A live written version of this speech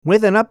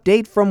With an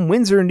update from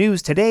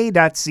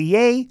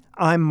WindsorNewsToday.ca,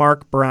 I'm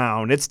Mark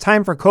Brown. It's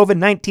time for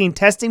COVID-19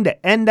 testing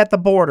to end at the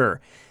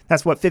border.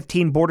 That's what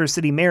 15 border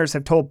city mayors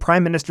have told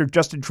Prime Minister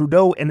Justin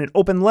Trudeau in an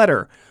open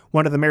letter.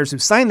 One of the mayors who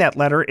signed that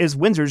letter is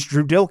Windsor's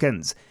Drew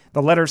Dilkins.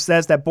 The letter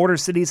says that border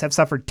cities have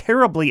suffered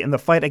terribly in the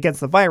fight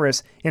against the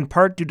virus, in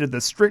part due to the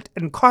strict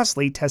and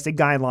costly testing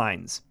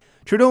guidelines.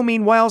 Trudeau,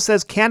 meanwhile,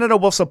 says Canada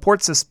will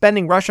support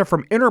suspending Russia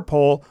from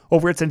Interpol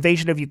over its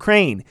invasion of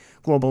Ukraine.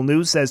 Global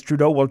News says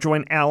Trudeau will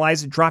join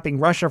allies in dropping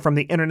Russia from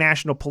the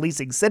international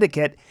policing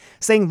syndicate,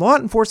 saying law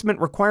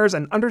enforcement requires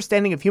an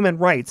understanding of human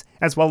rights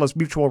as well as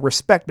mutual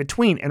respect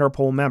between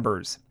Interpol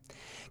members.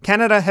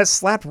 Canada has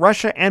slapped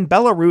Russia and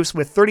Belarus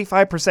with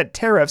 35%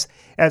 tariffs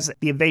as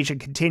the invasion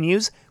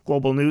continues.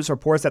 Global News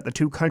reports that the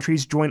two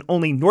countries join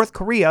only North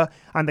Korea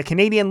on the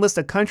Canadian list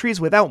of countries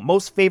without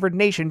most favored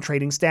nation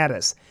trading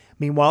status.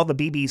 Meanwhile, the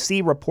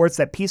BBC reports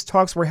that peace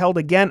talks were held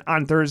again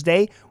on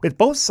Thursday, with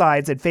both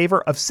sides in favor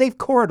of safe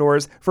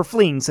corridors for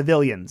fleeing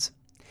civilians.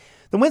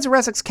 The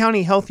Windsor-Essex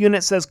County Health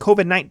Unit says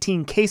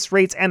COVID-19 case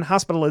rates and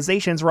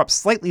hospitalizations are up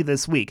slightly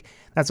this week.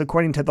 That's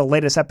according to the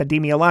latest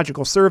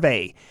epidemiological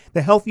survey.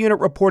 The health unit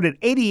reported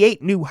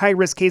 88 new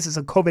high-risk cases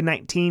of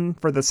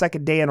COVID-19 for the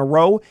second day in a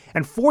row,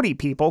 and 40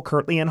 people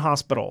currently in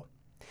hospital.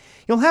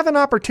 You'll have an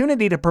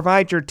opportunity to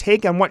provide your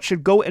take on what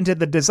should go into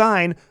the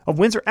design of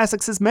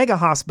Windsor-Essex's mega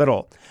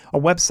hospital. A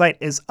website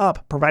is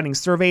up providing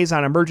surveys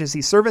on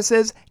emergency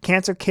services,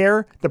 cancer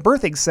care, the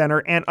birthing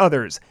center, and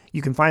others.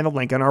 You can find the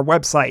link on our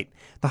website.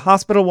 The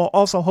hospital will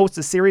also host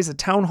a series of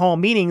town hall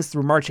meetings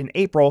through March and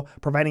April,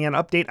 providing an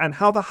update on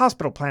how the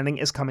hospital planning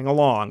is coming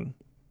along.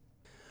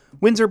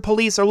 Windsor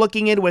police are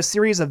looking into a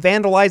series of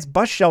vandalized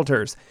bus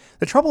shelters.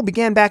 The trouble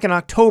began back in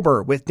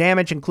October, with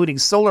damage including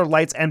solar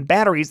lights and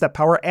batteries that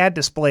power ad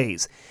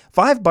displays.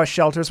 5 bus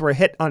shelters were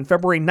hit on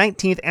February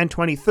 19th and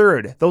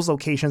 23rd. Those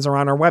locations are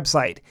on our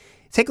website.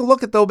 Take a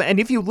look at them, and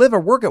if you live or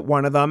work at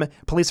one of them,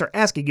 police are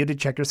asking you to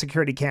check your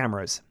security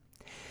cameras.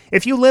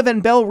 If you live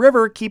in Belle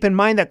River, keep in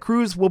mind that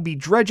crews will be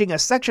dredging a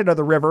section of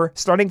the river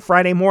starting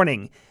Friday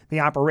morning. The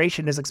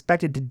operation is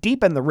expected to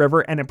deepen the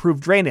river and improve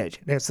drainage.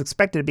 It's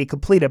expected to be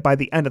completed by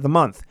the end of the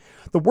month.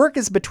 The work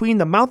is between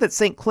the mouth at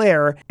St.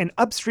 Clair and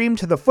upstream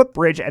to the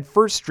footbridge at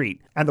First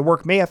Street, and the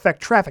work may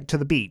affect traffic to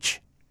the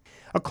beach.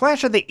 A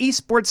clash of the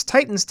esports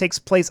titans takes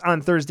place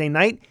on Thursday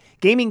night.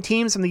 Gaming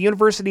teams from the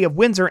University of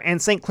Windsor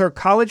and St. Clair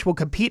College will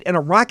compete in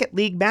a Rocket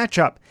League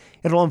matchup.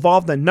 It'll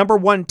involve the number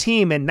 1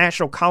 team in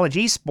National College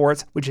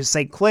esports, which is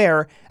St.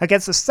 Clair,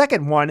 against the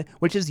second one,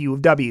 which is U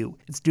of W.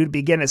 It's due to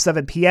begin at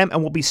 7 p.m.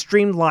 and will be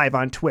streamed live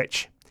on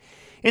Twitch.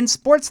 In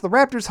sports, the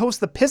Raptors host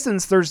the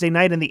Pistons Thursday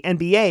night in the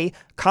NBA.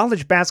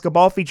 College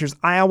basketball features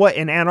Iowa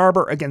and Ann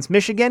Arbor against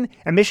Michigan,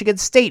 and Michigan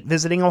State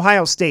visiting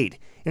Ohio State.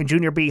 In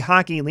Junior B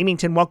hockey,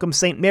 Leamington welcomes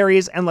St.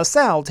 Mary's, and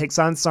LaSalle takes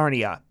on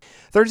Sarnia.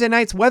 Thursday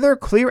night's weather,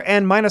 clear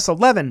and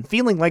 -11,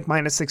 feeling like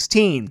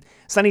 -16.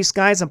 Sunny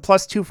skies and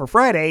 +2 for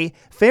Friday,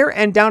 fair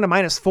and down to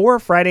 -4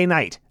 Friday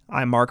night.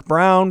 I'm Mark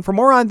Brown. For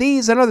more on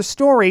these and other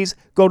stories,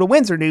 go to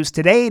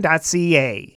WindsorNewsToday.ca.